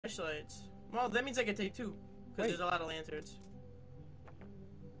flashlights. Well, that means I can take 2. Because there's a lot of lanterns.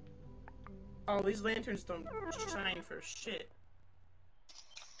 Oh, these lanterns don't shine for shit.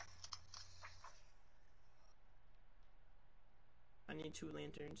 I need 2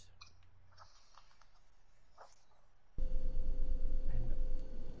 lanterns.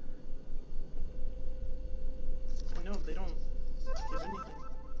 No, they don't give anything.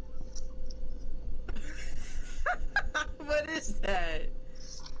 What is that?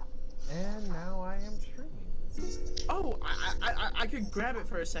 And now I am streaming. Oh, I could grab it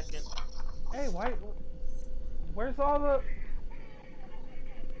for a second. Hey, why? Where's all the?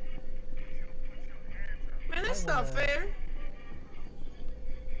 Man, that's not fair.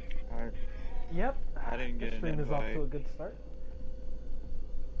 Yep. I didn't get the stream an is off invite. to a good start.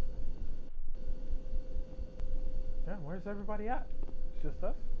 Yeah, where's everybody at? It's just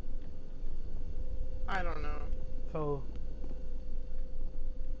us? I don't know. So,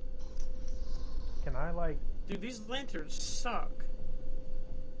 can I like... Dude, these lanterns suck.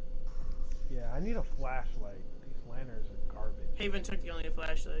 Yeah, I need a flashlight. These lanterns are garbage. Haven took the only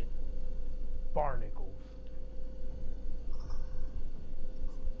flashlight. Barnacles.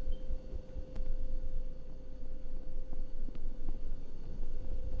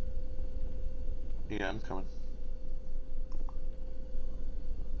 Yeah, I'm coming.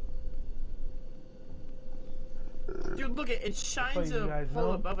 Dude, look, it shines a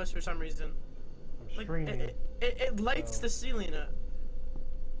pole above us for some reason. I'm streaming. It lights the ceiling up.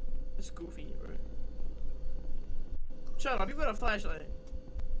 It's goofy, right? Shut up, you got a flashlight.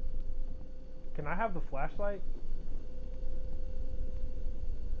 Can I have the flashlight?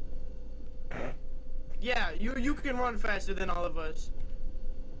 Yeah, you can run faster than all of us.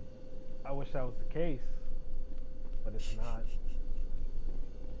 I wish that was the case, but it's not.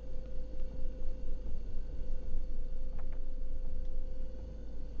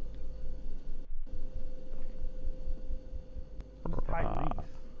 Tyrese.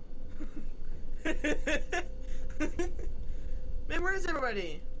 Man, where is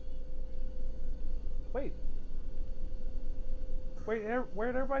everybody? Wait,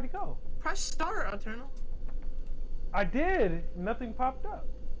 where'd everybody go? Press start, Eternal. I did! Nothing popped up.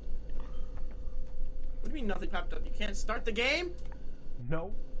 What do you mean nothing popped up? You can't start the game?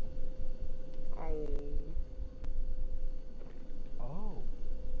 No. Oh. Oh.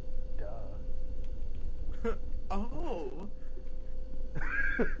 Duh. Oh.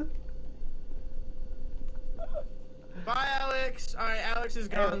 Bye, Alex. Alright, Alex is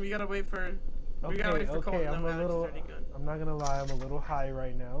gone. We gotta wait for... We gotta wait for Cole. I'm not gonna lie, I'm a little high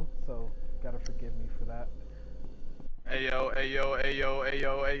right now, so gotta forgive me for that. Ayo, ayo, ayo,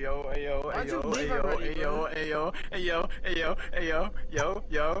 ayo, ayo, ayo, Why'd you ayo, leave ayo, already, bro? ayo, ayo, ayo, ayo, ayo, yo,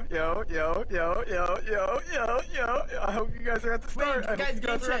 yo, yo, yo, yo, yo, yo, yo, yo. I hope you guys are at the start. Wait, guys,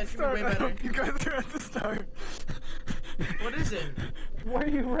 game chat's gonna be way I better. hope you guys are at the start. What is it? Where are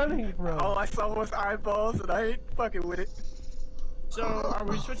you running from? All I saw was eyeballs, and I ain't fucking with it. So, are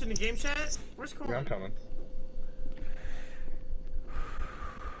we switching to game chat? Where's Cole? Yeah, I'm coming.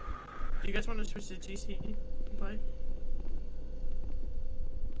 Do you guys want to switch to GC and play?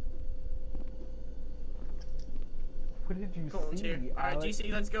 What did you Cole's see, here. Alright, Alex?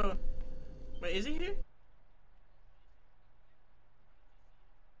 GC, let's go. Wait, is he here?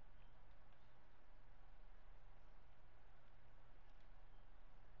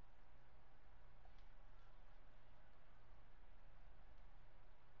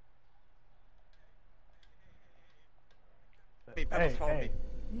 Hey.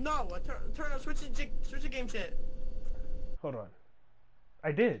 No, turn switch to game chat. Hold on.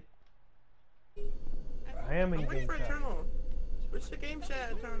 I did. I am in I'm waiting game for chat. Eternal. Switch to game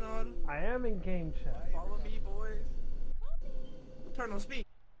chat, Eternal. I am in game chat. Follow me, boys. Eternal, speak.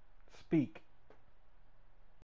 Speak.